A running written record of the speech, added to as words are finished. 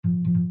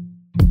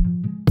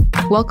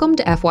Welcome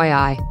to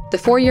FYI, the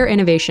For-Your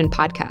Innovation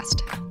podcast.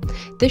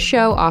 This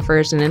show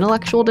offers an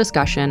intellectual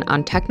discussion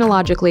on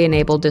technologically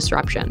enabled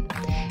disruption,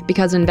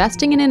 because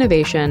investing in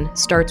innovation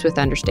starts with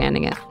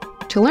understanding it.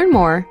 To learn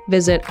more,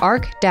 visit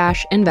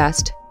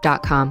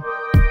arc-invest.com.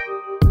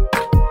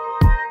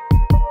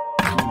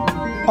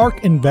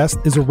 ARK Invest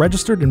is a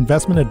registered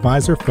investment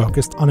advisor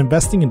focused on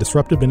investing in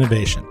disruptive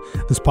innovation.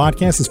 This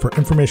podcast is for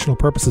informational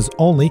purposes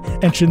only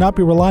and should not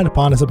be relied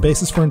upon as a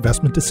basis for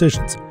investment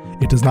decisions.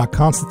 It does not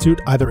constitute,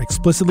 either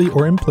explicitly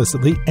or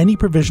implicitly, any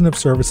provision of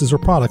services or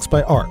products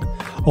by ARK.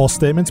 All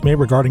statements made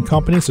regarding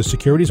companies or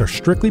securities are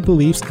strictly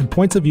beliefs and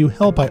points of view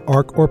held by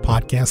ARK or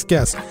podcast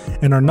guests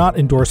and are not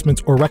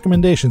endorsements or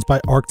recommendations by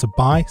ARK to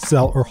buy,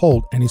 sell, or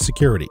hold any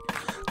security.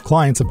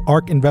 Clients of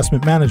ARK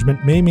Investment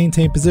Management may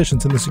maintain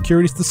positions in the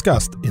securities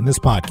discussed in this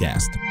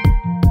podcast.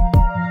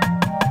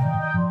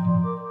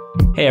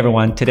 Hey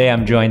everyone, today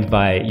I'm joined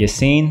by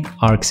Yassine,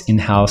 ARK's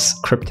in-house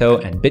crypto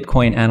and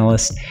Bitcoin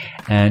analyst,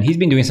 and he's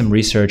been doing some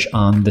research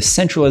on the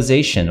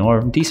centralization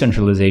or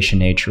decentralization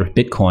nature of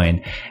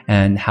Bitcoin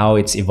and how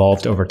it's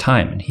evolved over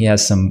time. And he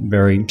has some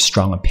very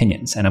strong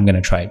opinions, and I'm going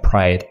to try to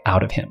pry it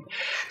out of him.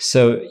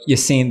 So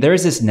Yassine,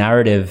 there's this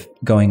narrative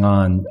going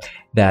on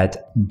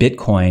that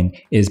Bitcoin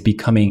is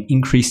becoming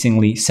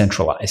increasingly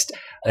centralized.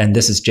 And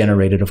this has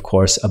generated, of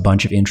course, a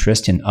bunch of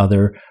interest in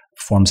other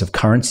forms of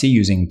currency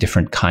using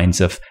different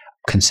kinds of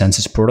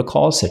consensus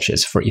protocols, such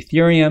as for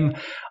Ethereum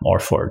or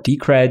for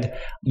Decred.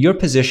 Your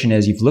position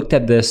is you've looked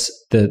at this,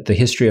 the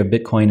history of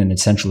Bitcoin and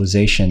its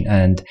centralization,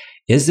 and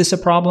is this a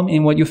problem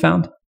in what you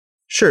found?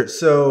 Sure.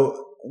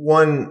 So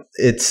one,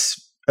 it's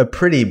a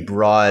pretty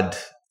broad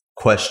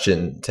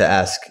question to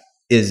ask,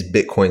 is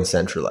Bitcoin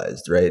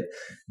centralized, right?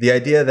 The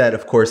idea that,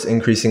 of course,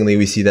 increasingly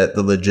we see that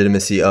the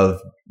legitimacy of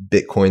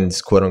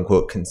Bitcoin's quote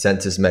unquote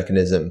consensus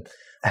mechanism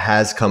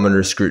has come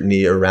under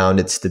scrutiny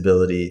around its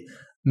stability.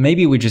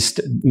 Maybe we just,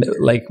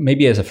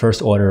 maybe as a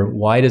first order,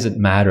 why does it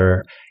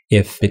matter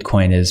if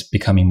Bitcoin is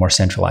becoming more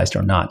centralized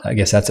or not? I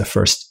guess that's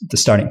the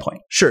starting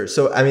point. Sure.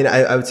 So,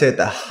 I would say at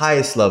the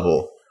highest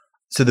level,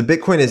 so the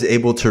Bitcoin is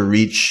able to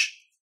reach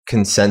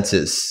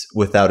consensus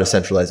without a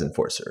centralized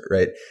enforcer,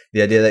 right?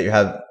 The idea that you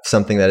have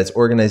something that is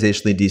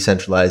organizationally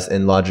decentralized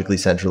and logically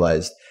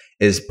centralized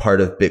is part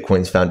of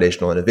Bitcoin's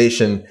foundational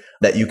innovation,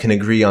 that you can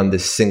agree on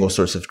this single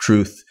source of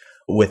truth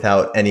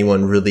without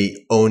anyone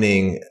really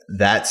owning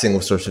that single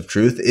source of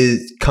truth.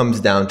 It comes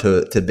down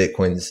to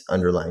Bitcoin's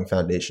underlying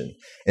foundation.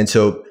 And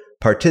so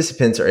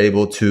participants are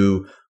able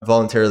to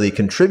voluntarily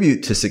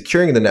contribute to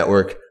securing the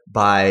network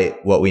by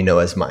what we know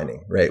as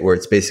mining, right? Where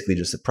it's basically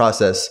just a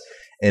process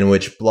in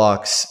which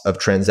blocks of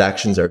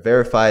transactions are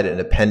verified and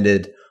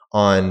appended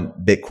on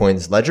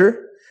Bitcoin's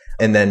ledger.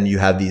 And then you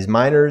have these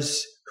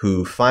miners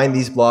who find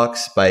these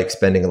blocks by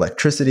expending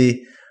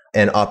electricity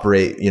and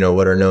operate,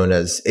 what are known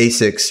as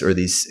ASICs, or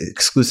these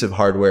exclusive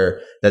hardware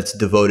that's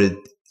devoted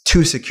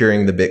to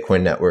securing the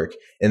Bitcoin network.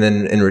 And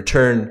then in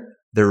return,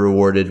 they're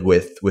rewarded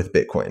with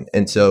Bitcoin.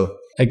 And so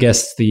I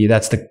guess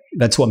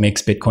that's what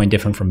makes Bitcoin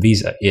different from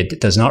Visa. It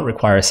does not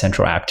require a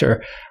central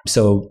actor.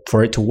 So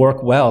for it to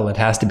work well, it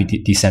has to be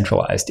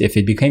decentralized. If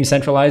it became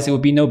centralized, it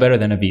would be no better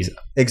than a Visa.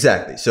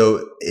 Exactly.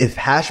 So if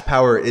hash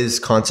power is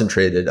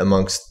concentrated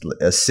amongst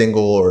a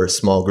single or a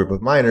small group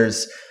of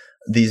miners,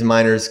 these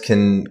miners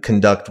can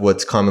conduct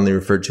what's commonly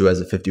referred to as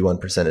a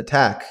 51%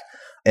 attack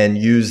and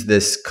use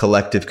this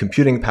collective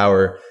computing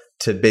power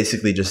to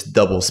basically just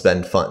double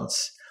spend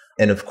funds.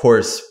 And of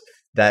course,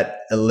 that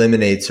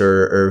eliminates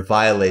or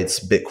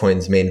violates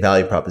Bitcoin's main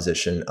value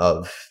proposition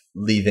of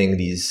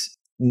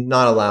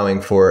not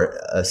allowing for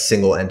a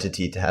single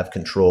entity to have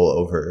control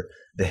over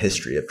the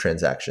history of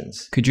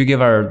transactions. Could you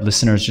give our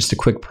listeners just a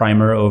quick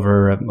primer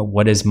over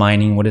what is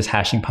mining, what is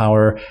hashing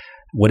power,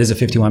 what is a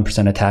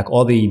 51% attack,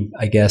 all the,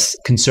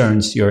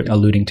 concerns you're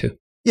alluding to?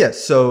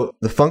 Yes. So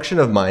the function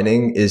of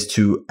mining is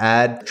to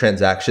add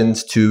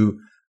transactions to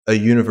a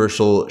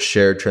universal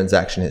shared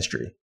transaction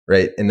history,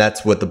 right? And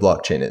that's what the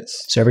blockchain is.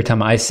 So every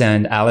time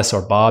Alice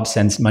or Bob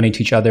sends money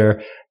to each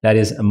other, that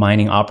is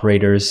mining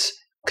operators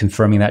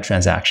confirming that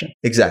transaction.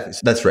 Exactly.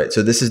 So that's right.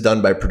 So this is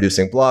done by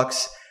producing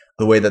blocks.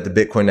 The way that the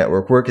Bitcoin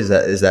network works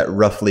is that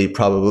roughly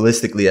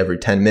probabilistically every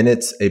 10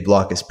 minutes, a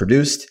block is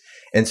produced.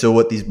 And so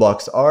what these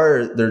blocks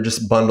are, they're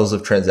just bundles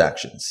of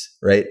transactions,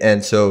 right?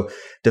 And so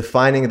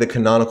defining the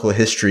canonical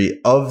history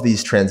of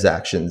these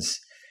transactions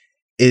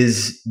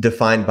is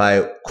defined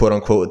by, quote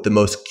unquote, what the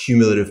most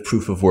cumulative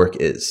proof of work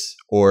is,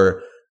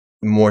 or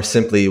more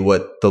simply,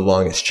 what the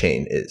longest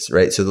chain is,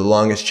 right? So the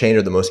longest chain,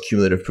 or the most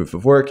cumulative proof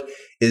of work,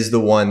 is the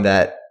one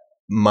that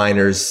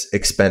miners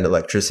expend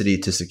electricity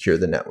to secure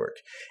the network.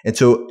 And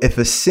so if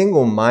a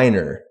single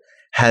miner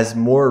has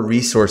more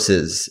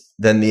resources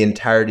than the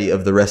entirety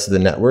of the rest of the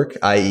network,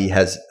 i.e.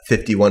 has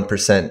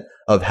 51%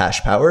 of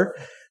hash power,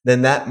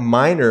 then that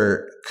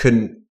miner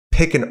could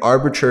pick an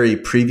arbitrary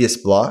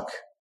previous block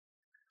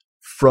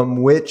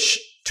from which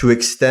to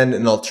extend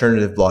an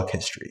alternative block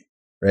history,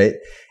 right?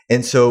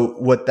 And so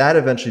what that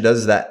eventually does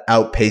is that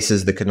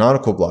outpaces the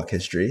canonical block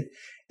history.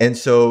 And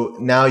so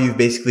now you've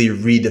basically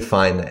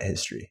redefined that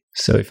history.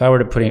 So if I were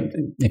to put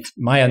in, if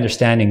my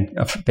understanding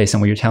based on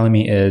what you're telling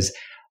me is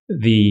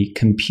the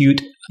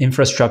compute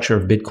infrastructure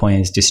of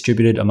Bitcoin is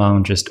distributed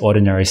among just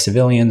ordinary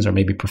civilians or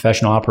maybe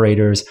professional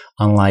operators,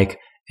 unlike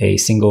a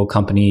single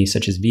company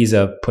such as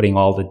Visa putting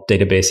all the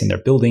database in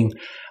their building.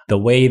 The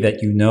way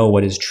that you know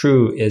what is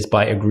true is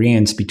by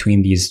agreements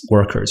between these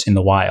workers in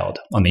the wild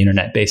on the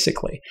internet,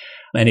 basically.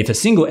 And if a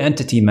single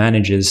entity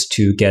manages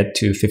to get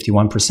to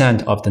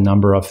 51% of the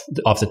number of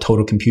the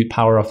total compute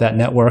power of that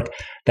network,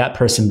 that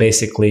person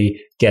basically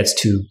gets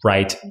to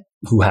write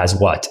who has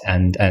what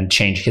and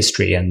change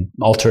history and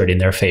alter it in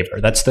their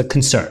favor. That's the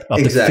concern of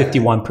the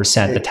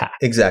 51% attack.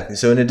 Exactly.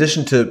 So in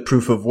addition to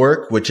proof of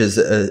work, which is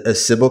a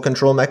Sybil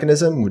control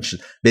mechanism, which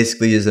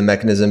basically is a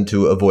mechanism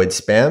to avoid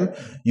spam,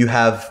 you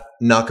have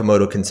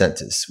Nakamoto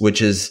consensus,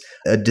 which is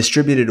a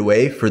distributed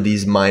way for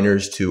these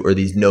miners to, or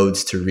these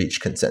nodes to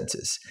reach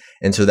consensus.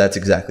 And so that's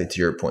exactly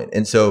to your point.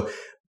 And so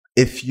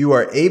if you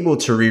are able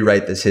to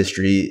rewrite this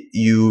history,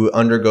 you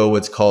undergo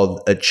what's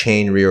called a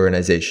chain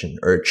reorganization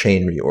or a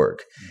chain reorg.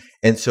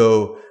 And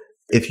so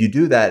if you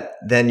do that,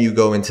 then you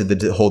go into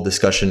the whole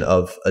discussion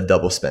of a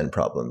double spend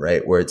problem,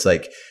 right? Where it's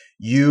like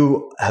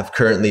you have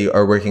currently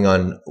are working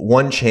on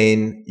one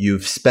chain,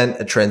 you've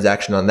spent a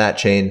transaction on that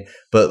chain,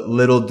 but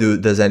little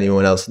does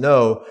anyone else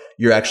know,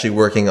 you're actually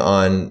working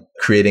on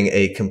creating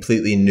a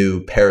completely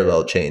new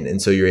parallel chain.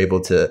 And so you're able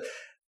to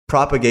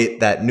propagate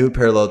that new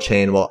parallel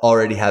chain while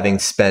already having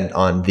spent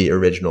on the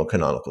original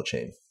canonical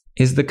chain.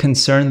 Is the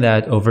concern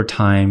that over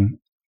time,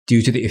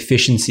 due to the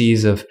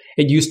efficiencies of,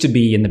 it used to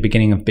be in the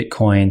beginning of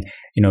Bitcoin,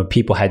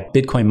 people had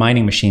Bitcoin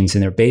mining machines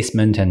in their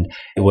basement and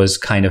it was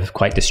kind of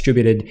quite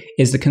distributed.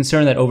 Is the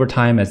concern that over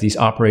time, as these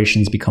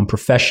operations become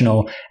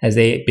professional, as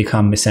they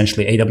become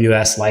essentially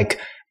AWS-like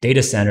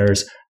data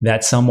centers,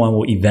 that someone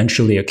will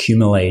eventually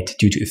accumulate,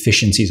 due to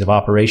efficiencies of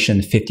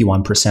operation,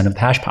 51% of the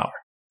hash power?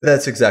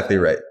 That's exactly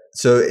right.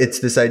 So it's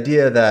this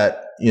idea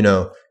that,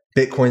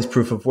 Bitcoin's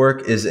proof of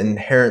work is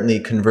inherently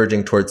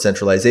converging towards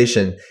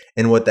centralization.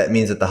 And what that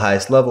means at the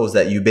highest level is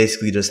that you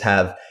basically just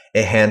have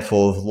a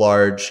handful of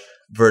large,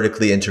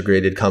 vertically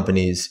integrated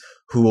companies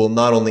who will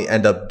not only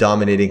end up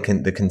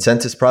dominating the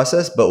consensus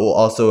process, but will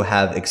also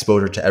have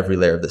exposure to every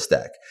layer of the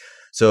stack.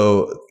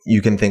 So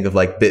you can think of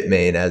like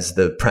Bitmain as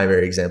the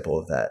primary example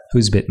of that.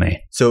 Who's Bitmain?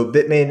 So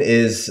Bitmain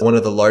is one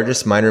of the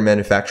largest miner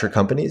manufacturer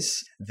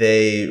companies.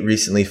 They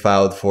recently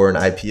filed for an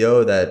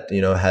IPO that,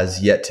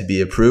 has yet to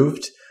be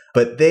approved.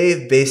 But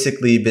they've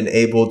basically been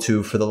able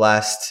to, for the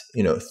last,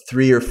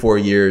 3 or 4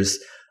 years,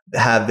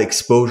 have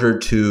exposure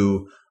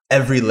to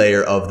every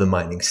layer of the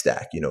mining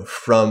stack,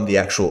 from the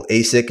actual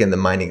ASIC and the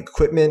mining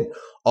equipment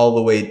all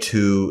the way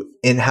to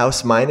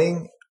in-house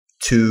mining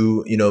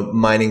to,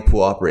 mining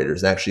pool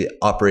operators and actually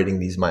operating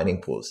these mining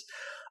pools.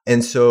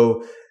 And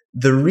so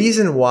the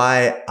reason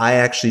why I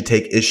actually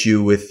take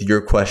issue with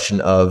your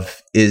question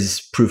of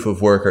is proof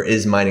of work or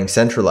is mining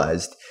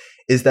centralized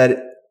is that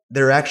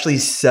there are actually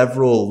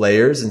several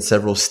layers and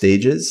several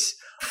stages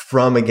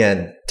from,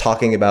 again,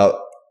 talking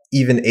about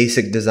even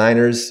ASIC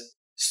designers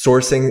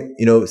sourcing,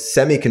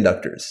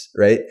 semiconductors,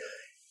 right?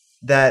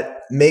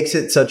 That makes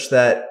it such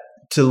that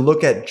to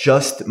look at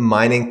just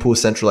mining pool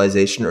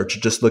centralization or to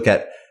just look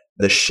at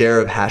the share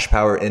of hash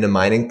power in a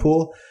mining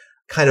pool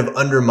kind of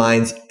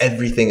undermines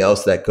everything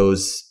else that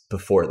goes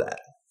before that.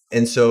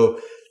 And so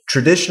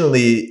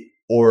traditionally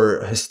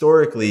or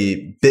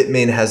historically,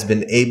 Bitmain has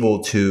been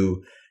able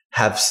to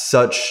have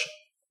such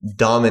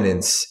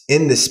dominance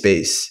in the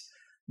space,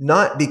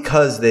 not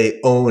because they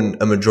own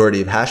a majority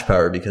of hash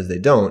power, because they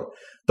don't,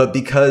 but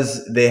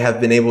because they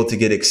have been able to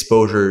get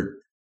exposure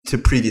to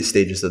previous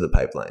stages of the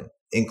pipeline,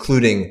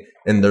 including,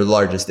 and their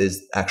largest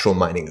is actual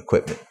mining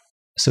equipment.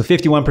 So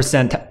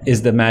 51%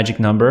 is the magic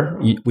number.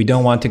 We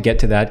don't want to get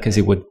to that because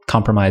it would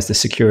compromise the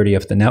security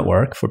of the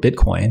network for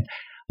Bitcoin.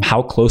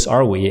 How close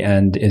are we?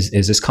 And is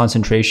this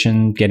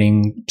concentration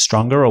getting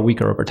stronger or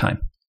weaker over time?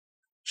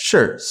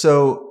 Sure.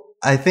 So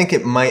I think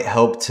it might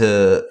help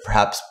to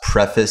perhaps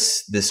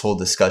preface this whole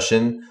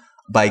discussion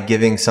by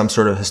giving some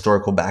sort of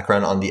historical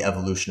background on the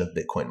evolution of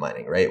Bitcoin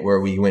mining, right? Where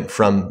we went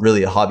from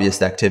really a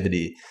hobbyist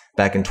activity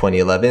back in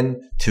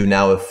 2011 to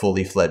now a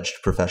fully fledged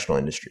professional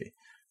industry,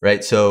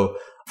 right? So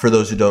for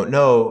those who don't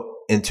know,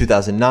 in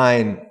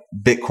 2009,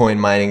 Bitcoin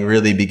mining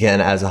really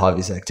began as a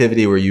hobbyist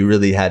activity where you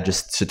really had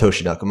just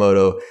Satoshi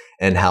Nakamoto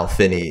and Hal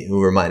Finney who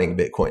were mining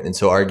Bitcoin. And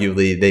so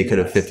arguably they could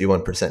have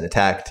 51%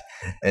 attacked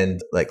and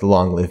like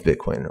long live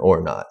Bitcoin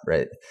or not,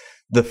 right?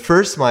 The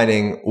first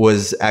mining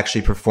was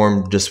actually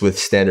performed just with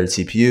standard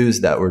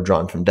CPUs that were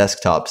drawn from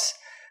desktops.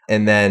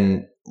 And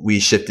then we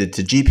shifted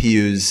to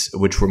GPUs,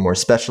 which were more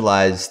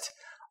specialized.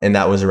 And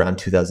that was around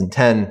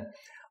 2010.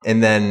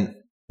 And then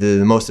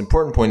the most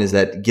important point is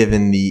that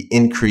given the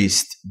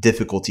increased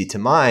difficulty to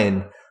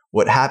mine,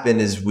 what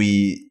happened is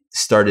we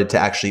started to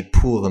actually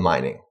pool the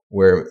mining,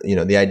 where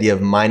the idea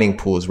of mining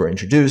pools were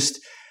introduced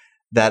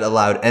that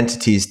allowed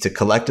entities to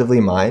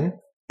collectively mine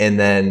and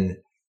then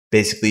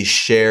basically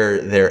share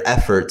their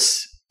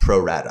efforts pro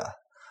rata.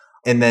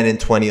 And then in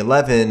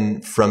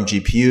 2011, from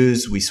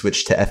GPUs, we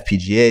switched to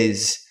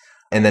FPGAs.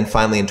 And then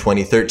finally in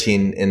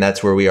 2013, and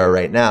that's where we are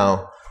right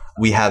now,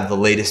 we have the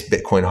latest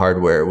Bitcoin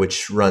hardware,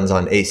 which runs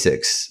on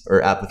ASICs,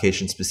 or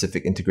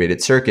application-specific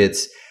integrated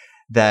circuits,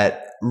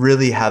 that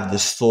really have the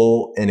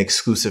sole and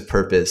exclusive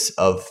purpose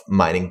of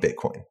mining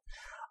Bitcoin.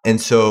 And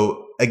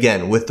so,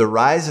 again, with the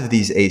rise of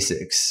these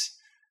ASICs,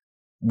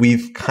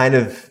 we've kind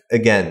of,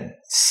 again,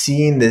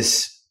 seen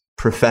this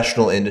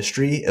professional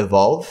industry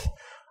evolve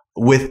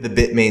with the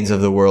Bitmains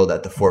of the world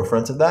at the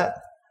forefront of that.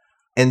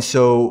 And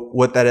so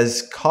what that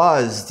has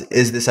caused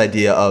is this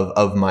idea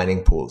of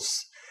mining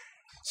pools.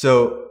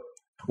 So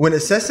when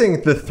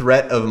assessing the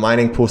threat of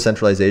mining pool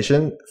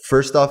centralization,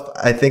 first off,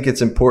 I think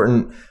it's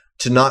important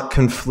to not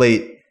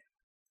conflate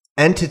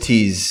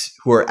entities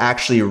who are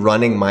actually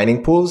running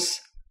mining pools,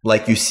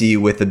 like you see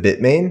with the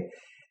Bitmain,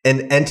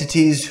 and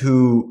entities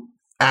who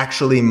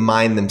actually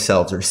mine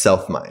themselves or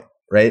self-mine,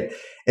 right?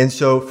 And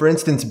so, for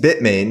instance,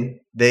 Bitmain,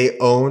 they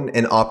own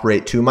and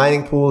operate 2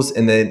 mining pools,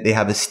 and then they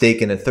have a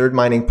stake in a 3rd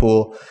mining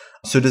pool.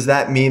 So does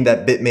that mean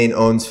that Bitmain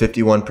owns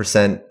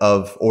 51%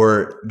 of,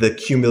 or the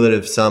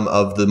cumulative sum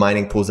of the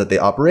mining pools that they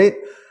operate?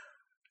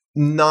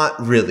 Not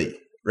really,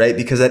 right?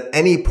 Because at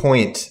any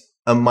point,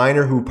 a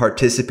miner who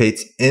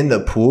participates in the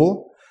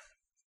pool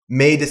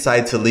may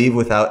decide to leave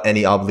without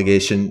any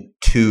obligation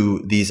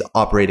to these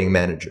operating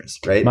managers,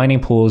 right?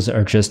 Mining pools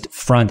are just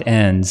front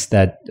ends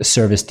that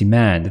service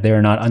demand. They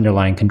are not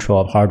underlying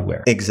control of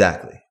hardware.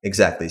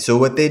 Exactly. So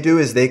what they do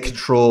is they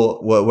control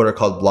what are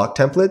called block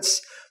templates.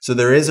 So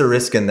there is a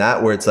risk in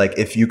that where it's like,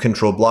 if you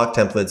control block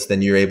templates,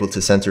 then you're able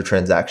to censor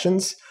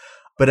transactions.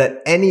 But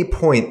at any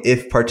point,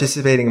 if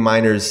participating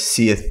miners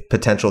see a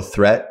potential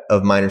threat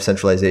of miner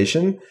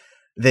centralization,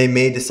 they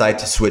may decide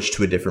to switch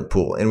to a different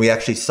pool. And we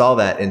actually saw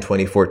that in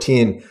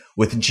 2014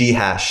 with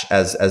Ghash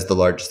as the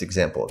largest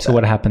example of that. So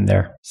what happened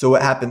there? So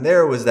what happened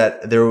there was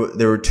that there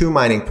were 2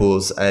 mining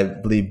pools, I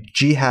believe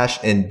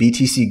Ghash and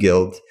BTC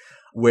Guild,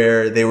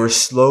 where they were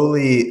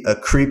slowly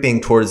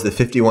creeping towards the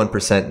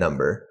 51%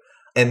 number.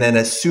 And then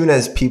as soon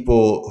as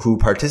people who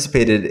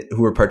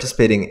were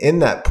participating in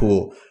that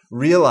pool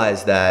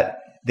realized that,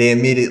 they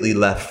immediately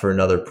left for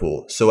another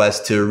pool so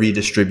as to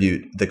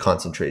redistribute the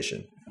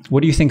concentration.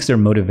 What do you think is their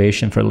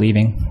motivation for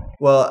leaving?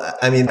 Well,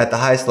 I mean, at the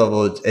highest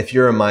level, if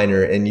you're a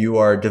miner and you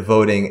are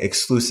devoting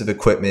exclusive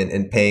equipment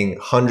and paying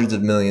hundreds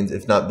of millions,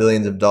 if not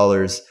billions of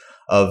dollars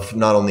of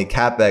not only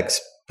CapEx,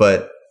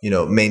 but,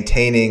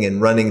 maintaining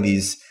and running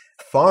these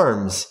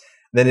farms,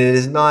 then it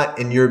is not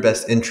in your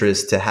best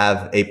interest to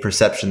have a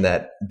perception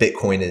that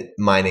Bitcoin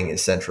mining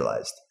is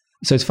centralized.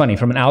 So it's funny,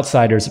 from an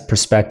outsider's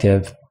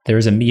perspective,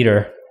 there's a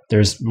meter,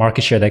 there's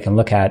market share they can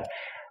look at.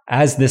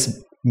 As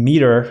this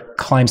meter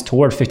climbs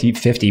toward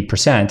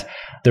 50%,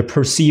 the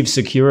perceived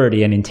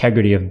security and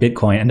integrity of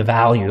Bitcoin and the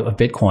value of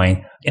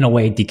Bitcoin in a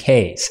way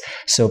decays.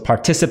 So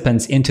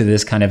participants into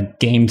this kind of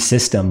game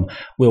system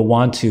will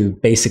want to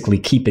basically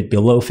keep it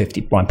below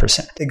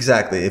 51%.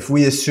 Exactly. If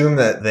we assume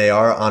that they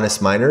are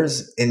honest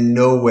miners, in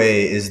no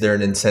way is there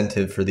an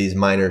incentive for these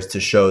miners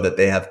to show that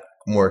they have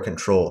more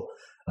control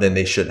than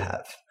they should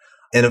have.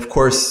 And of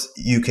course,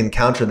 you can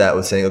counter that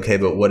with saying, okay,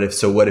 but what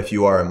if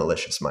you are a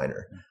malicious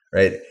miner,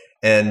 right?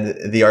 And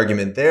the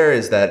argument there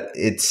is that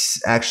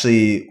it's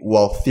actually,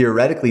 while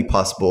theoretically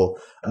possible,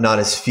 not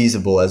as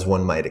feasible as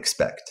one might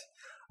expect.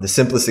 The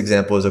simplest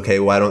example is, okay,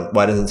 why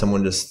doesn't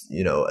someone just,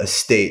 a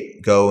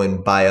state go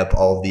and buy up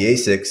all of the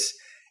ASICs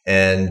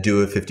and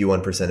do a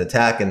 51%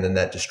 attack, and then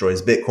that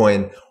destroys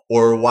Bitcoin?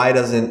 Or why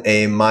doesn't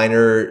a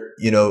miner,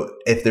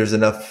 if there's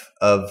enough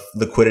of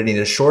liquidity in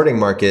a shorting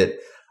market,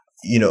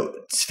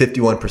 it's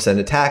 51%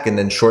 attack and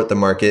then short the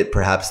market,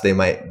 perhaps they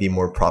might be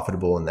more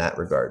profitable in that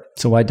regard.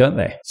 So why don't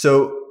they?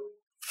 So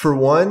for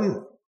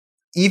one,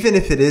 even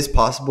if it is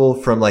possible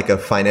from like a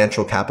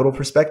financial capital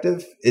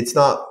perspective, it's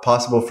not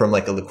possible from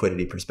like a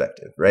liquidity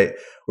perspective, right?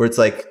 Where it's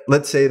like,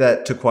 let's say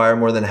that to acquire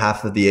more than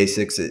half of the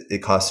ASICs,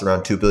 it costs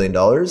around $2 billion.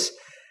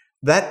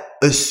 That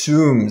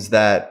assumes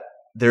that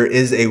there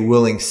is a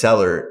willing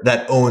seller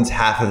that owns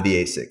half of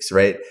the ASICs,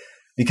 right?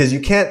 Because you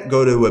can't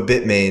go to a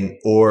Bitmain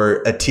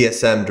or a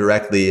TSM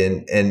directly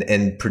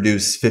and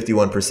produce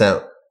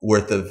 51%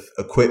 worth of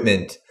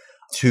equipment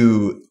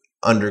to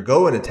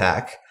undergo an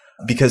attack,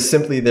 because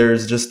simply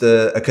there's just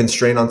a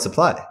constraint on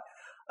supply.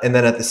 And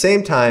then at the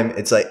same time,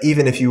 it's like,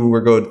 even if you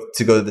were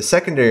to go to the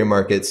secondary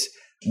markets,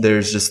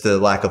 there's just a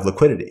lack of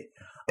liquidity.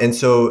 And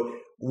so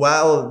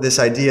while this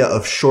idea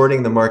of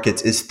shorting the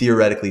markets is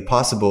theoretically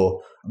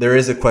possible, there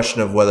is a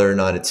question of whether or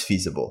not it's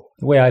feasible.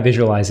 The way I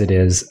visualize it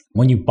is,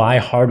 when you buy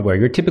hardware,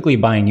 you're typically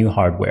buying new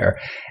hardware,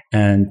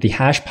 and the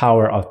hash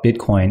power of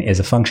Bitcoin is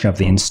a function of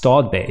the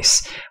installed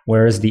base,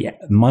 whereas the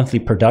monthly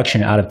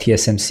production out of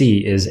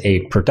TSMC is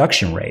a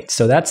production rate.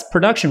 So that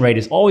production rate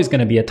is always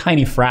going to be a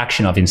tiny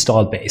fraction of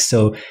installed base.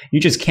 So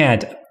you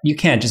can't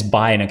just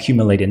buy and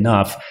accumulate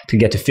enough to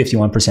get to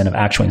 51% of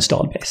actual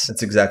installed base.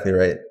 That's exactly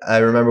right. I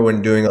remember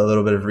when doing a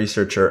little bit of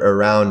research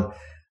around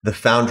the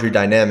foundry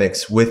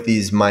dynamics with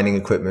these mining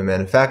equipment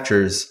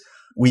manufacturers,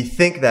 we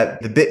think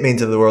that the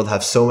Bitmains of the world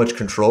have so much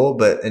control,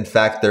 but in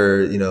fact,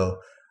 they're,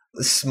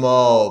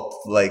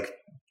 small, like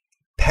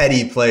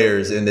petty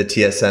players in the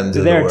TSMs of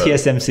the They're world.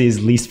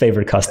 TSMC's least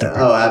favorite customer.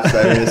 Oh,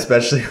 absolutely. I mean,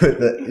 especially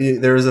with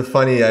there was a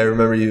funny, I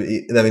remember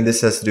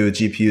this has to do with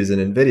GPUs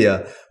and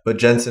NVIDIA, but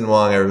Jensen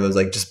Huang, I remember, was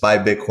like, just buy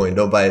Bitcoin,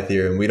 don't buy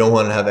Ethereum. We don't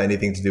want to have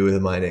anything to do with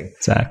mining.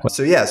 Exactly.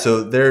 So yeah,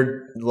 so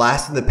they're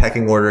last in the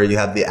pecking order. You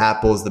have the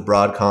Apples, the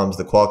Broadcoms,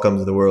 the Qualcomms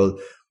of the world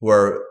who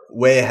are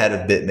way ahead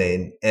of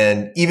Bitmain.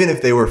 And even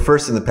if they were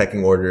first in the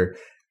pecking order,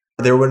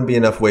 there wouldn't be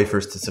enough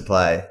wafers to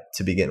supply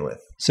to begin with.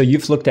 So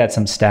you've looked at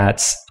some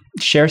stats.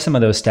 Share some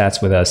of those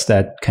stats with us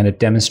that kind of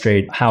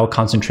demonstrate how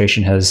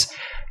concentration has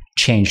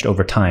changed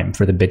over time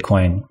for the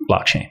Bitcoin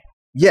blockchain.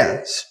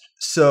 Yes.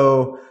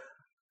 So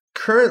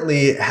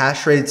currently,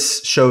 hash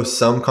rates show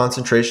some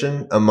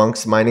concentration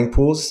amongst mining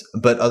pools,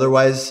 but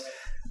otherwise,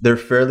 they're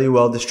fairly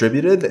well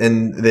distributed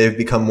and they've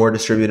become more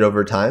distributed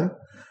over time.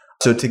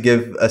 So to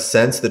give a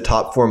sense, the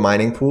top 4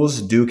 mining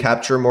pools do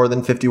capture more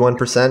than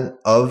 51%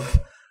 of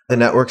the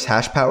network's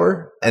hash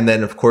power. And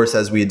then, of course,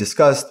 as we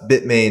discussed,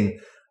 Bitmain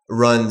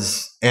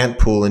runs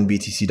Antpool in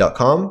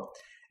BTC.com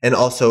and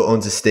also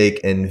owns a stake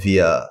in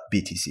via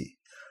BTC.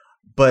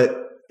 But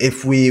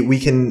if we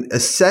can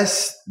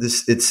assess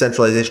its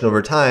centralization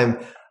over time,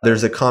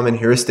 there's a common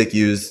heuristic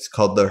used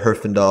called the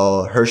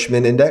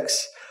Herfindahl-Hirschman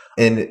index.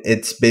 And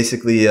it's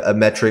basically a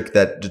metric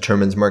that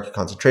determines market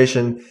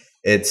concentration.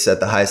 It's at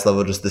the highest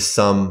level just the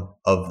sum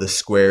of the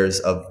squares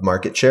of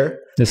market share.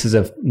 This is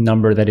a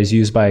number that is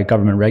used by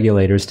government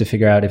regulators to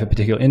figure out if a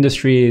particular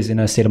industry is in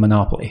a state of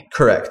monopoly.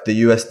 Correct. The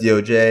US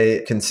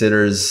DOJ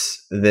considers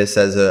this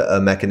as a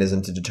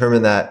mechanism to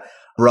determine that.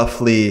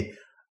 Roughly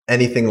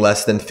anything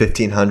less than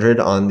 1,500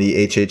 on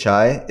the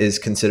HHI is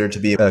considered to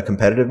be a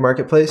competitive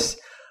marketplace.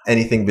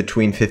 Anything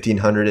between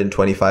 1,500 and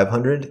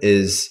 2,500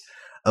 is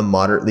a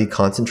moderately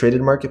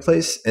concentrated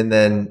marketplace. And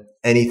then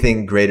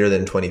anything greater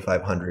than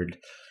 2,500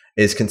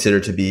 is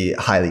considered to be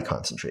highly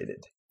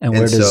concentrated. And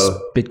where does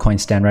Bitcoin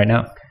stand right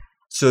now?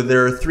 So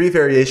there are 3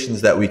 variations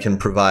that we can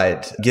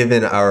provide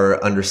given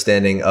our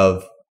understanding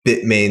of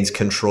Bitmain's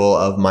control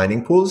of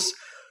mining pools.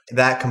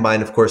 That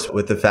combined, of course,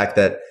 with the fact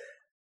that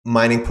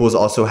mining pools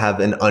also have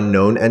an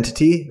unknown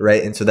entity,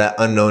 right? And so that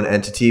unknown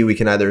entity, we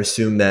can either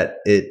assume that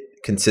it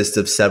consists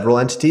of several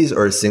entities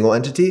or a single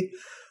entity.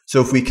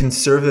 So if we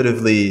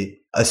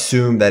conservatively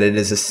assume that it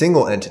is a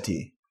single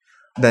entity,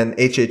 then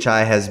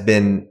HHI has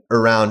been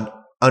around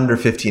under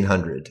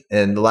 1,500.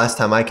 And the last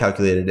time I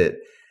calculated it,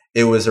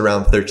 it was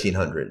around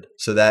 1,300.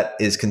 So that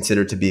is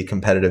considered to be a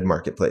competitive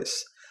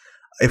marketplace.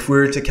 If we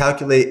were to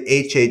calculate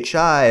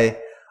HHI,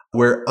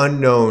 where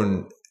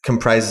unknown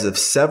comprises of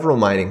several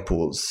mining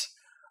pools,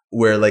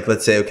 where like,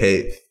 let's say,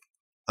 okay,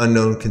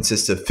 unknown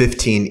consists of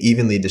 15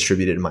 evenly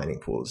distributed mining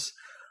pools,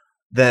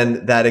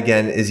 then that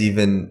again is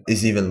even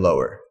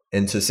lower.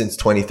 And so since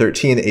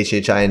 2013, the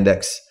HHI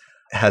index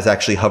has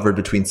actually hovered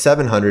between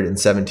 700 and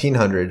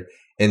 1,700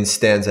 and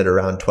stands at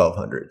around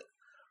 1,200.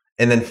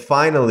 And then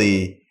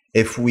finally,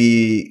 if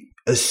we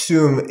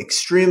assume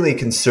extremely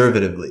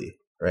conservatively,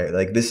 right,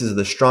 like this is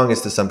the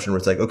strongest assumption where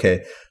it's like,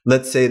 okay,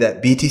 let's say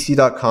that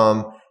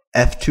BTC.com,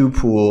 F2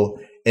 pool,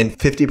 and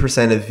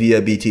 50% of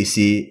via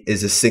BTC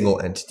is a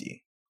single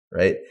entity,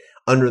 right?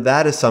 Under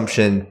that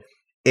assumption,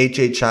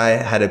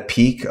 HHI had a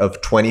peak of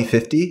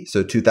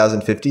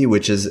 2050,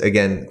 which is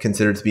again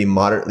considered to be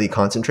moderately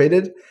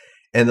concentrated.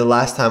 And the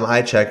last time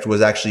I checked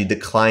was actually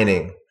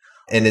declining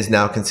and is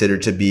now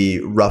considered to be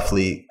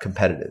roughly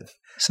competitive.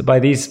 So by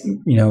these,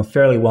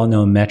 fairly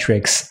well-known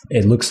metrics,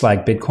 it looks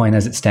like Bitcoin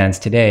as it stands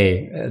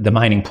today, the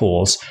mining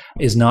pools,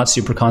 is not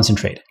super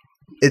concentrated.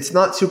 It's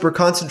not super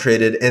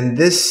concentrated. And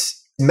this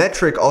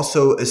metric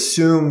also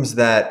assumes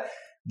that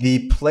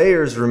the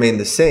players remain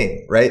the same,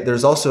 right?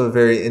 There's also a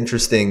very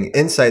interesting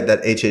insight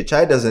that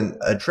HHI doesn't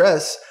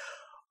address,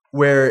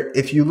 where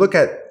if you look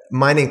at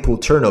mining pool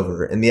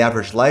turnover in the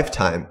average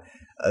lifetime,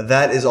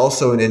 that is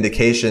also an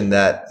indication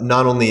that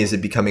not only is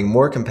it becoming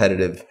more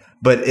competitive,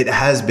 but it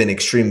has been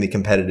extremely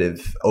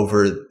competitive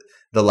over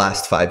the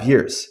last 5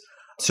 years.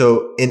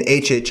 So in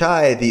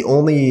HHI, the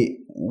only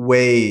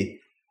way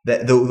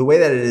that the way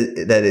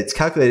that it's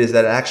calculated is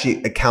that it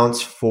actually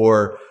accounts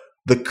for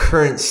the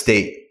current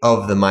state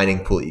of the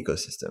mining pool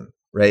ecosystem,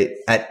 right?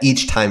 At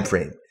each time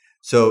frame.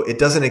 So it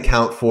doesn't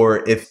account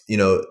for if,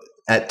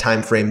 at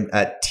time frame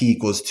at t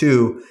equals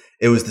 2,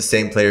 it was the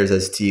same players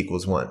as t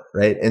equals 1,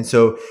 right? And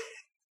so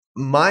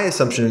my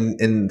assumption,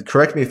 and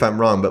correct me if I'm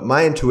wrong, but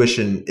my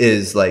intuition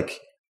is like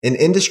in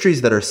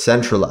industries that are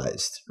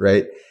centralized,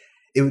 right?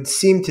 It would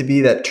seem to be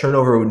that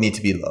turnover would need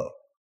to be low,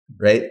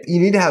 right? You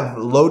need to have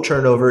low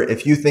turnover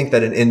if you think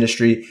that an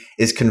industry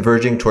is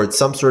converging towards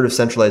some sort of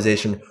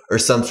centralization or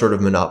some sort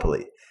of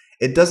monopoly.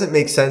 It doesn't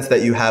make sense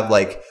that you have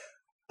like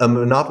a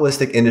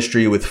monopolistic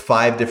industry with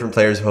 5 different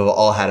players who have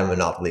all had a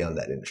monopoly on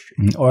that industry.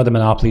 Or the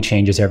monopoly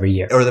changes every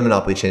year.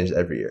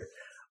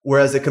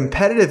 Whereas a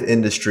competitive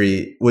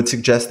industry would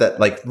suggest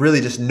that like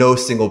really just no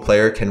single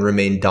player can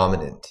remain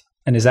dominant.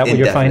 And is that what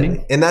you're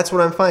finding? And that's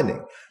what I'm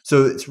finding.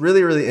 So it's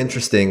really, really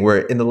interesting where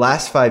in the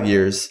last 5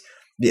 years,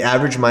 the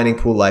average mining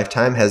pool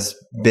lifetime has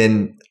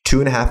been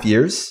 2.5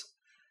 years.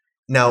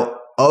 Now,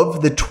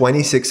 of the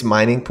 26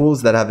 mining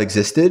pools that have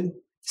existed,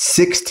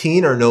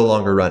 16 are no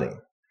longer running.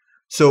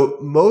 So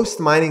most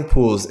mining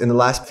pools in the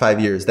last 5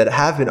 years that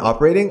have been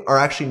operating are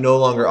actually no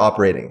longer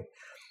operating.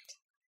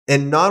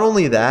 And not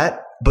only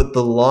that, but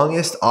the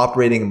longest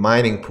operating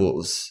mining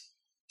pools,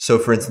 so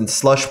for instance,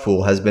 Slush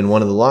Pool has been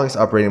one of the longest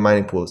operating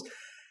mining pools,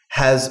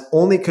 has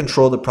only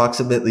controlled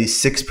approximately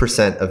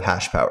 6% of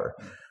hash power.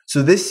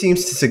 So this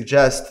seems to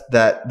suggest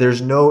that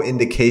there's no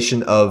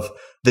indication of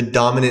the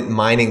dominant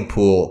mining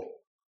pool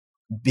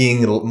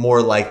being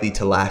more likely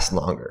to last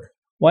longer.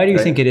 Why do you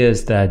think it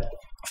is that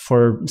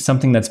for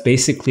something that's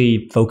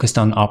basically focused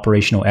on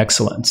operational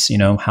excellence,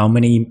 how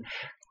many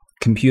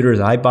computers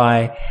I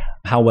buy,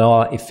 how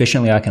well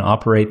efficiently I can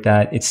operate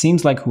that, it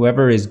seems like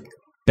whoever is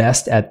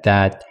best at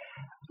that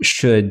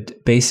should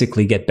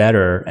basically get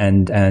better,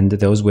 and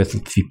those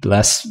with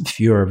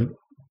fewer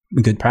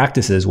good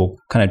practices will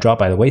kind of drop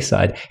by the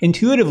wayside.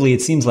 Intuitively,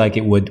 it seems like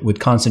it would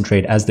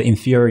concentrate as the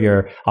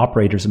inferior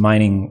operators of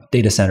mining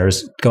data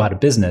centers go out of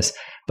business.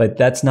 But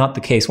that's not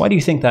the case. Why do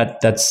you think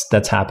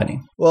that's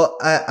happening? Well,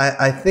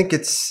 I think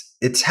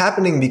it's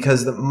happening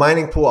because the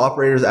mining pool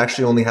operators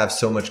actually only have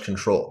so much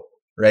control,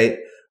 right?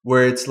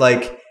 Where it's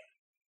like,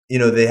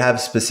 they have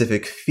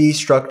specific fee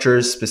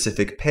structures,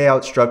 specific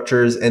payout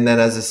structures. And then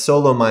as a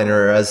solo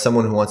miner, or as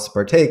someone who wants to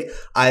partake,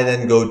 I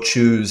then go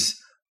choose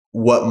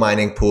what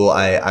mining pool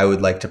I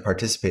would like to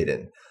participate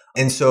in.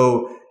 And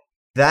so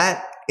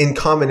that, in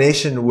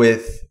combination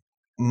with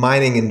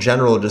mining in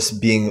general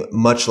just being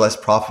much less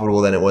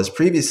profitable than it was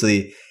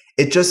previously,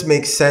 it just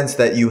makes sense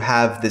that you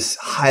have this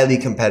highly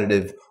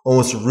competitive,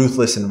 almost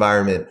ruthless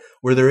environment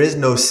where there is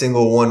no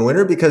single one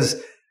winner,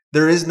 because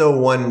there is no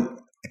one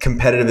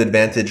competitive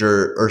advantage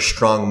or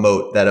strong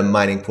moat that a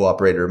mining pool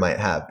operator might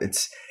have.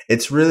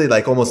 It's really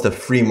like almost a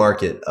free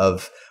market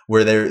of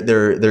where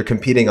they're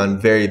competing on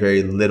very,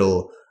 very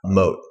little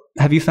moat.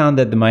 Have you found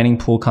that the mining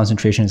pool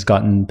concentration has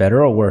gotten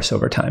better or worse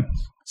over time?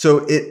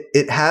 So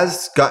it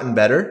has gotten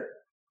better,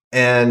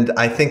 and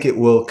I think it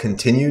will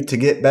continue to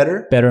get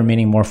better. Better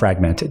meaning more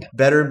fragmented.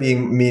 Better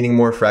meaning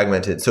more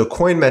fragmented. So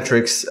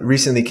Coinmetrics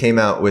recently came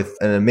out with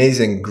an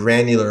amazing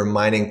granular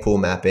mining pool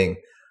mapping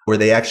where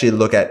they actually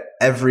look at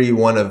every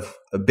one of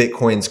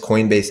Bitcoin's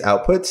Coinbase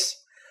outputs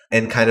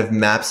and kind of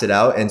maps it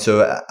out. And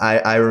so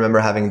I remember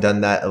having done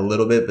that a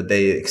little bit, but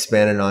they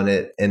expanded on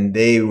it, and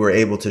they were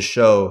able to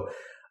show,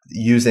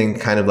 using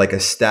kind of like a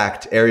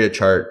stacked area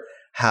chart,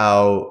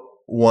 how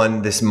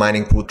this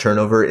mining pool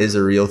turnover is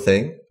a real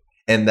thing,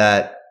 and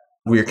that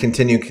we're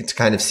continuing to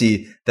kind of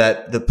see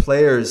that the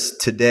players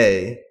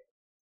today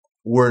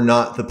were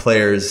not the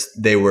players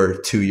they were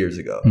 2 years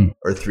ago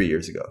or 3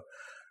 years ago.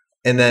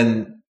 And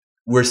then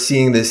we're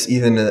seeing this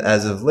even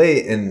as of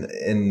late,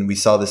 and we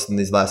saw this in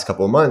these last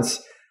couple of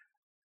months.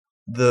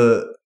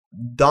 The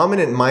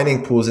dominant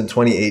mining pools in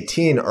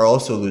 2018 are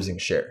also losing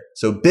share.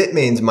 So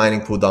Bitmain's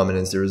mining pool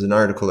dominance, there was an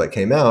article that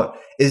came out,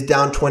 is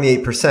down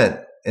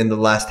 28% in the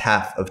last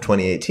half of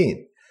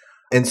 2018.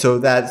 And so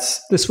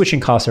that's... The switching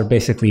costs are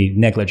basically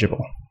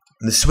negligible.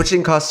 The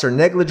switching costs are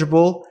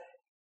negligible,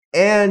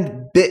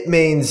 and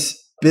Bitmain's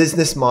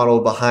business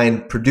model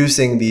behind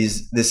producing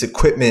this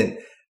equipment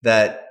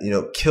that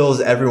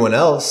kills everyone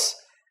else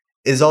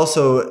is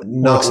also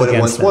not what it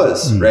once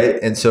was, right?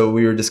 And so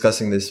we were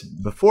discussing this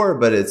before,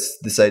 but it's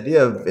this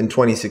idea of, in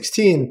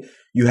 2016,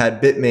 you had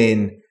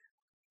Bitmain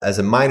as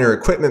a miner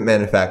equipment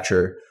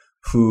manufacturer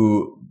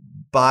who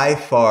by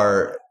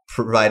far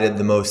provided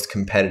the most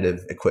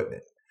competitive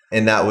equipment.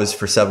 And that was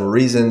for several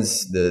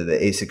reasons. The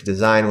ASIC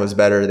design was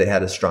better, they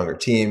had a stronger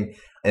team,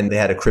 and they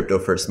had a crypto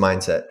first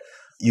mindset.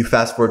 You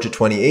fast forward to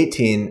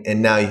 2018,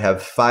 and now you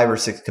have 5 or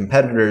 6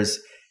 competitors,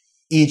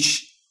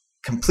 each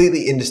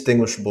completely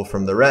indistinguishable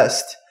from the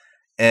rest.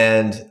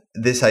 And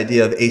this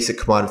idea of ASIC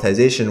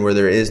commoditization, where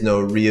there is no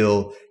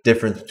real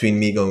difference between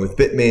me going with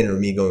Bitmain or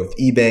me going with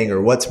eBang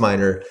or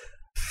WhatsMiner,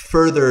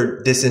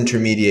 further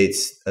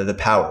disintermediates the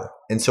power.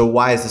 And so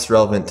why is this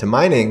relevant to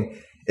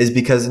mining? Is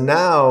because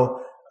now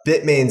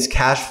Bitmain's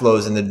cash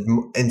flows and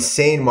the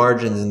insane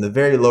margins and the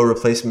very low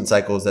replacement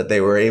cycles that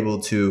they were able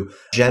to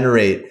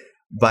generate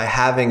by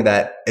having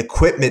that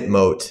equipment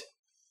moat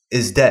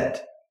is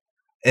dead.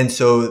 And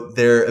so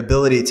their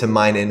ability to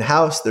mine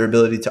in-house, their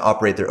ability to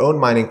operate their own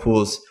mining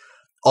pools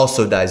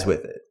also dies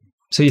with it.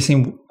 So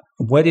Yassine,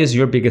 what is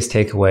your biggest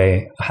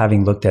takeaway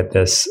having looked at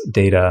this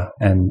data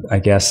and I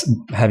guess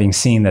having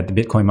seen that the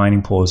Bitcoin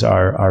mining pools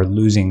are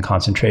losing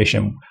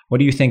concentration? What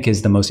do you think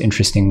is the most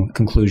interesting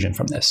conclusion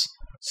from this?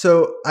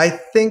 So I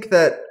think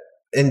that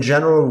in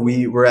general,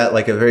 we're at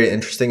like a very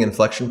interesting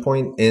inflection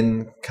point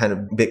in kind of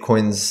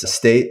Bitcoin's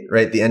state,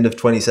 right? The end of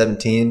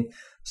 2017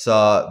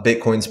 saw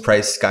Bitcoin's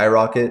price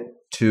skyrocket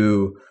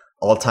to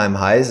all-time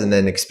highs and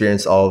then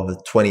experienced all of the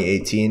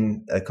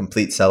 2018 a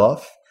complete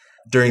sell-off.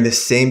 During the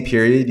same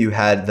period, you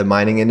had the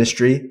mining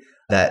industry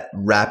that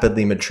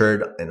rapidly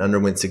matured and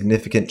underwent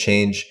significant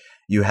change.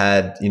 You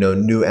had,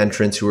 new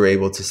entrants who were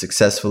able to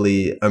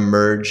successfully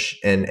emerge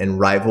and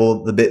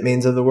rival the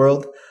Bitmains of the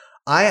world.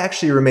 I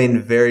actually remain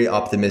very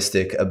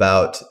optimistic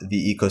about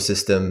the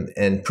ecosystem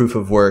and proof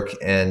of work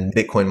and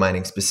Bitcoin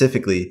mining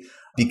specifically.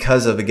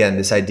 because of, again,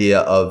 this idea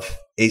of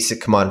ASIC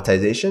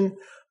commoditization,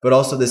 but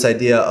also this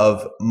idea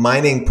of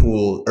mining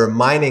pool or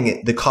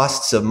mining, the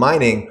costs of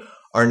mining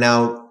are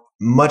now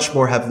much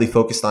more heavily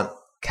focused on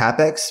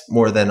CapEx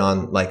more than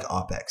on like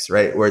OpEx,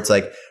 right? Where it's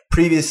like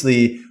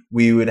previously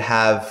we would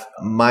have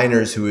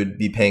miners who would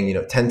be paying,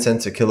 10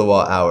 cents a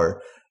kilowatt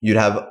hour. You'd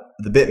have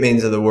the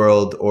Bitmains of the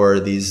world or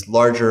these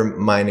larger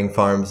mining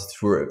farms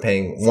who were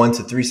paying 1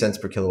 to 3 cents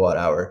per kilowatt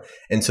hour.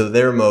 And so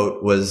their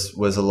moat was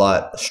a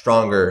lot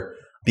stronger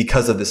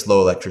because of this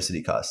low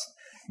electricity cost.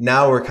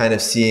 Now we're kind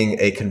of seeing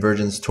a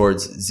convergence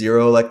towards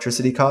zero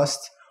electricity cost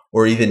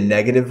or even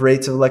negative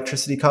rates of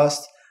electricity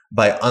cost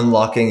by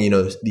unlocking,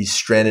 these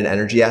stranded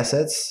energy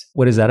assets.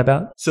 What is that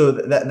about? So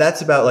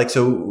that's about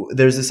so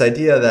there's this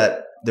idea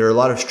that there are a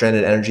lot of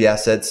stranded energy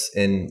assets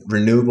in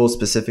renewables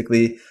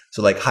specifically.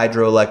 So like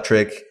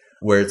hydroelectric,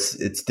 where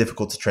it's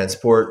difficult to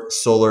transport.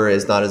 Solar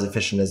is not as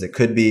efficient as it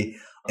could be.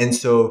 And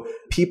so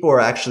people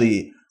are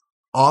actually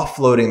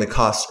offloading the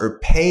costs or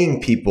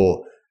paying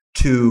people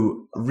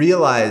to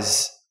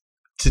realize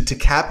to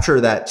capture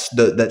that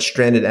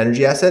stranded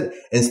energy asset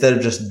instead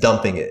of just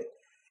dumping it.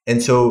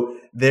 And so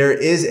there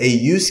is a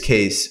use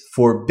case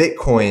for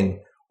Bitcoin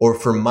or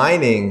for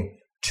mining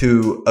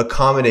to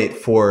accommodate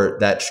for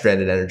that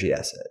stranded energy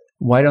asset.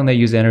 Why don't they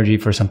use energy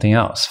for something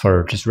else,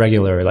 for just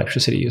regular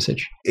electricity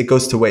usage? It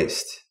goes to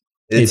waste.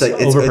 It's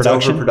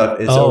overproduction?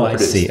 I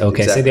see.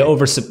 Okay. Exactly. So they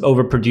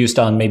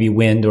overproduced on maybe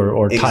wind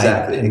or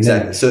tide.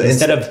 Exactly. So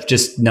instead of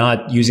just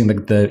not using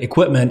the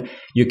equipment,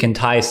 you can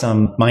tie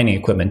some mining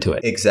equipment to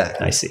it.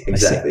 Exactly. I see.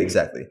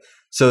 Exactly.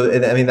 So,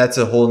 I mean, that's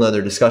a whole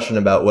nother discussion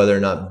about whether or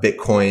not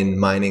Bitcoin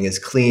mining is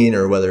clean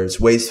or whether it's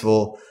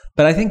wasteful.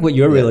 But I think what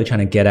you're really trying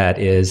to get at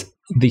is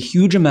the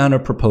huge amount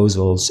of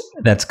proposals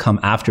that's come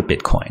after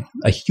Bitcoin,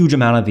 a huge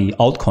amount of the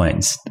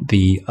altcoins,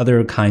 the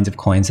other kinds of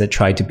coins that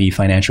try to be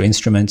financial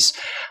instruments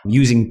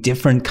using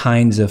different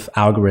kinds of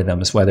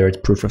algorithms, whether it's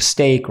proof of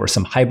stake or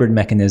some hybrid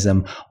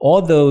mechanism.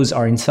 All those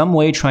are in some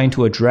way trying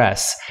to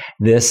address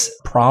this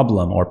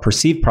problem or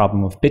perceived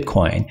problem of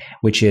Bitcoin,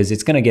 which is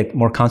it's going to get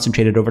more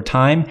concentrated over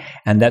time.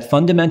 And that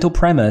fundamental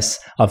premise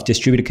of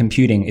distributed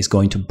computing is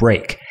going to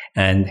break.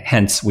 And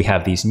hence, we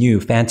have these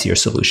new, fancier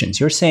solutions.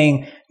 You're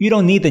saying you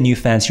don't need the new,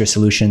 fancier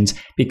solutions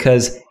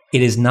because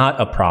it is not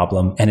a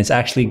problem and it's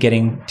actually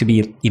getting to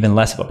be even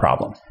less of a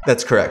problem.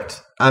 That's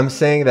correct. I'm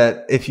saying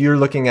that if you're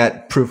looking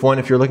at proof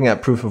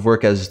of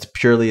work as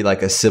purely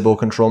like a Sybil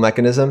control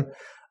mechanism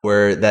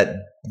where that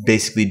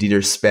basically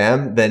deters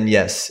spam, then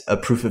yes, a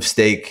proof of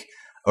stake,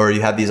 or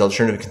you have these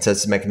alternative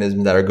consensus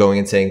mechanisms that are going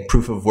and saying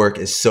proof of work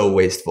is so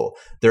wasteful.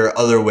 There are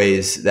other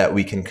ways that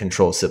we can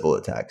control Sybil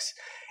attacks.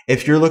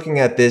 If you're looking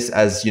at this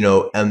as,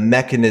 a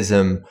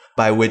mechanism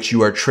by which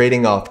you are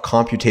trading off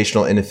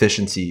computational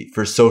inefficiency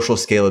for social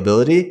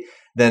scalability,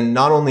 then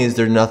not only is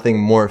there nothing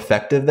more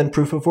effective than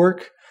proof of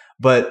work,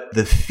 but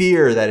the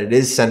fear that it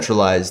is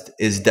centralized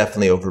is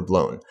definitely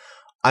overblown.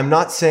 I'm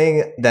not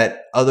saying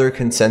that other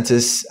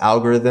consensus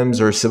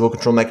algorithms or Sybil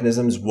control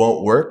mechanisms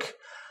won't work.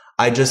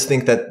 I just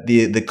think that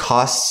the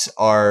costs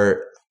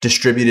are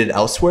distributed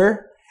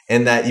elsewhere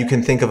and that you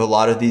can think of a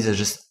lot of these as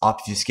just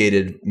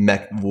obfuscated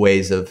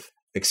ways of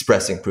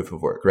expressing proof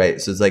of work, right?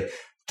 So it's like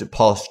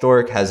Paul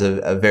Stork has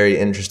a very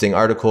interesting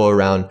article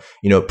around,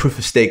 proof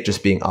of stake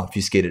just being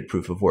obfuscated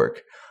proof of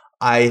work.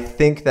 I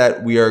think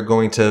that we are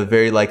going to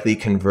very likely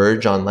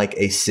converge on like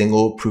a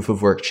single proof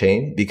of work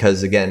chain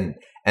because again,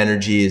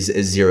 energy is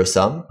zero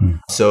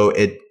sum. So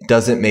it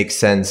doesn't make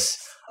sense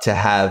to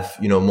have,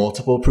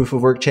 multiple proof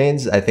of work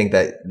chains. I think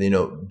that,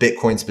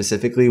 Bitcoin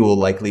specifically will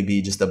likely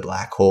be just a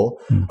black hole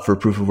for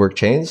proof of work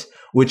chains,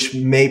 which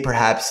may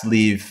perhaps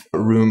leave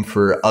room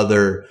for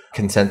other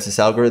consensus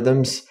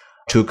algorithms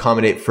to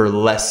accommodate for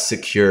less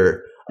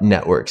secure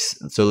networks.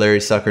 So Larry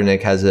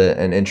Suckernick has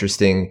an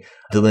interesting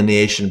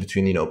delineation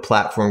between,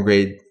 platform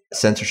grade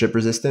censorship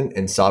resistant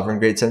and sovereign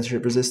grade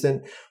censorship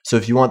resistant. So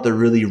if you want the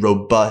really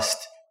robust,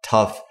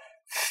 tough,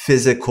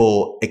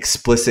 physical,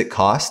 explicit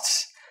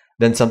costs,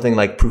 then something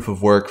like proof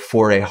of work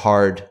for a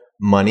hard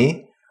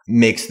money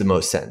makes the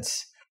most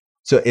sense.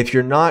 So if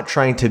you're not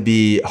trying to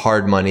be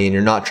hard money and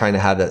you're not trying to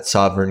have that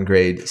sovereign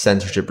grade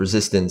censorship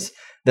resistance,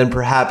 then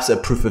perhaps a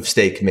proof of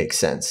stake makes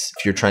sense.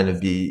 If you're trying to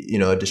be,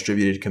 a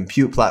distributed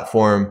compute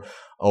platform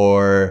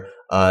or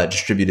a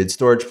distributed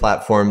storage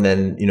platform,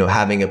 then,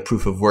 having a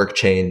proof of work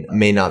chain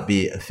may not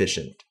be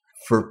efficient.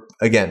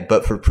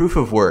 But for proof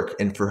of work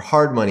and for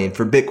hard money and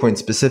for Bitcoin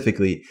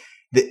specifically,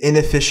 the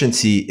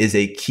inefficiency is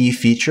a key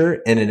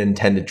feature and an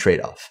intended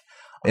trade-off.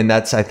 And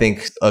that's, I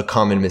think, a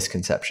common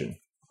misconception.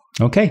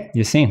 Okay,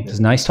 Yassine, it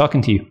was nice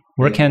talking to you.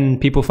 Where can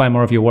people find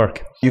more of your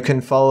work? You can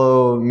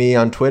follow me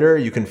on Twitter.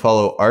 You can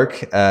follow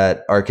ARK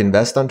at ARK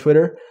Invest on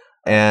Twitter.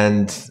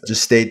 And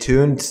just stay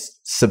tuned.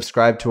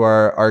 Subscribe to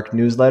our ARK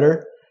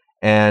newsletter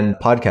and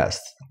podcast.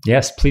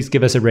 Yes, please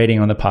give us a rating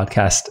on the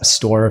podcast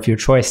store of your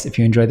choice if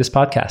you enjoy this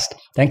podcast.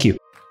 Thank you.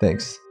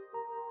 Thanks.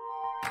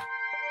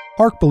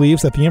 ARK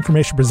believes that the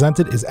information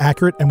presented is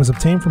accurate and was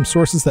obtained from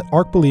sources that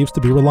ARK believes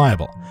to be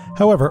reliable.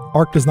 However,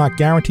 ARK does not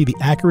guarantee the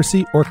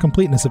accuracy or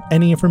completeness of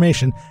any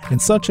information,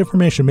 and such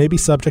information may be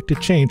subject to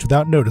change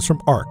without notice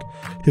from ARK.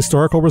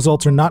 Historical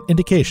results are not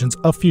indications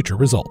of future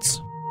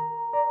results.